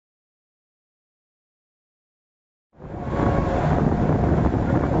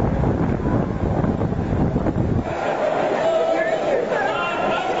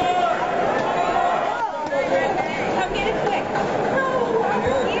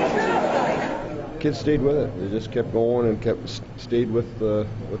kids stayed with it. They just kept going and stayed with the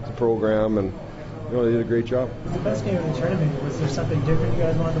program, and they did a great job. It's the best game of the tournament. Was there something different you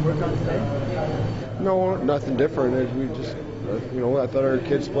guys wanted to work on today? No, nothing different. We just, I thought our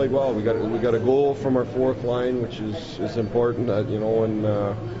kids played well. We got a goal from our fourth line, which is important.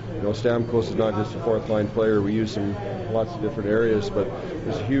 Stamkos is not just a fourth line player. We use him in lots of different areas, but it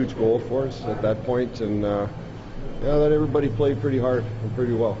was a huge goal for us at that point, and that everybody played pretty hard and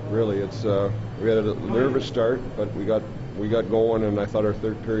pretty well. Really, we had a nervous start, but we got going, and I thought our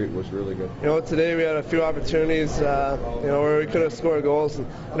third period was really good. Today we had a few opportunities, where we could have scored goals. And,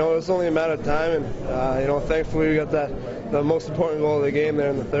 it was only a matter of time, and thankfully we got the most important goal of the game there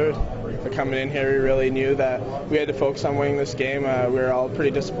in the third. For coming in here, we really knew that we had to focus on winning this game. We were all pretty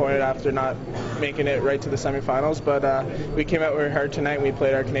disappointed after not making it right to the semifinals, but we came out very hard tonight, and we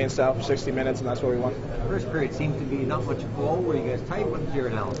played our Canadian style for 60 minutes, and that's what we won. First period seemed to be not much flow. Were you guys tight? What's your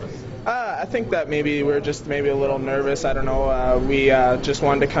analysis? I think that maybe we were just a little nervous. I don't know. We just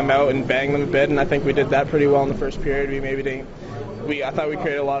wanted to come out and bang them a bit, and I think we did that pretty well in the first period. We maybe didn't. I thought we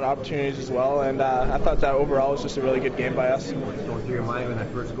created a lot of opportunities as well, and I thought that overall was just a really good game by us. What's going through your mind when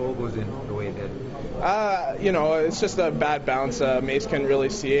that first goal goes in the way it did? It's just a bad bounce. Mace couldn't really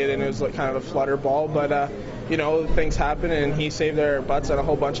see it, and it was kind of a flutter ball, but things happen, and he saved our butts on a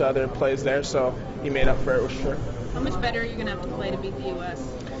whole bunch of other plays there, so he made up for it for sure. How much better are you going to have to play to beat the U.S.?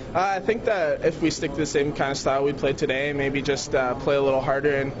 I think that if we stick to the same kind of style we played today, maybe just play a little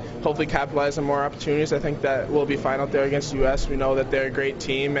harder and hopefully capitalize on more opportunities, I think that we'll be fine out there against the U.S. We know that they're a great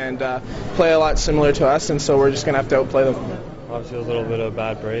team and play a lot similar to us, and so we're just going to have to outplay them. Obviously, it was a little bit of a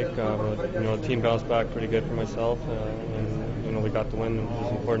bad break. The team bounced back pretty good for myself, and we got the win, which is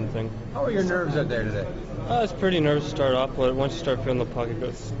an important thing. How are your nerves out there today? I was pretty nervous to start off, but once you start feeling the puck,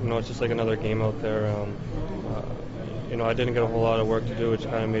 it's just like another game out there. I didn't get a whole lot of work to do, which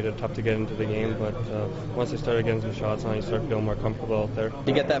kind of made it tough to get into the game, but once I started getting some shots on, you start feeling more comfortable out there.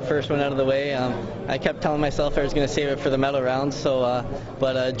 You get that first one out of the way. I kept telling myself I was going to save it for the medal round,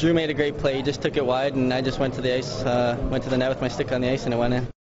 but Drew made a great play. He just took it wide, and I just went to the ice, went to the net with my stick on the ice, and it went in.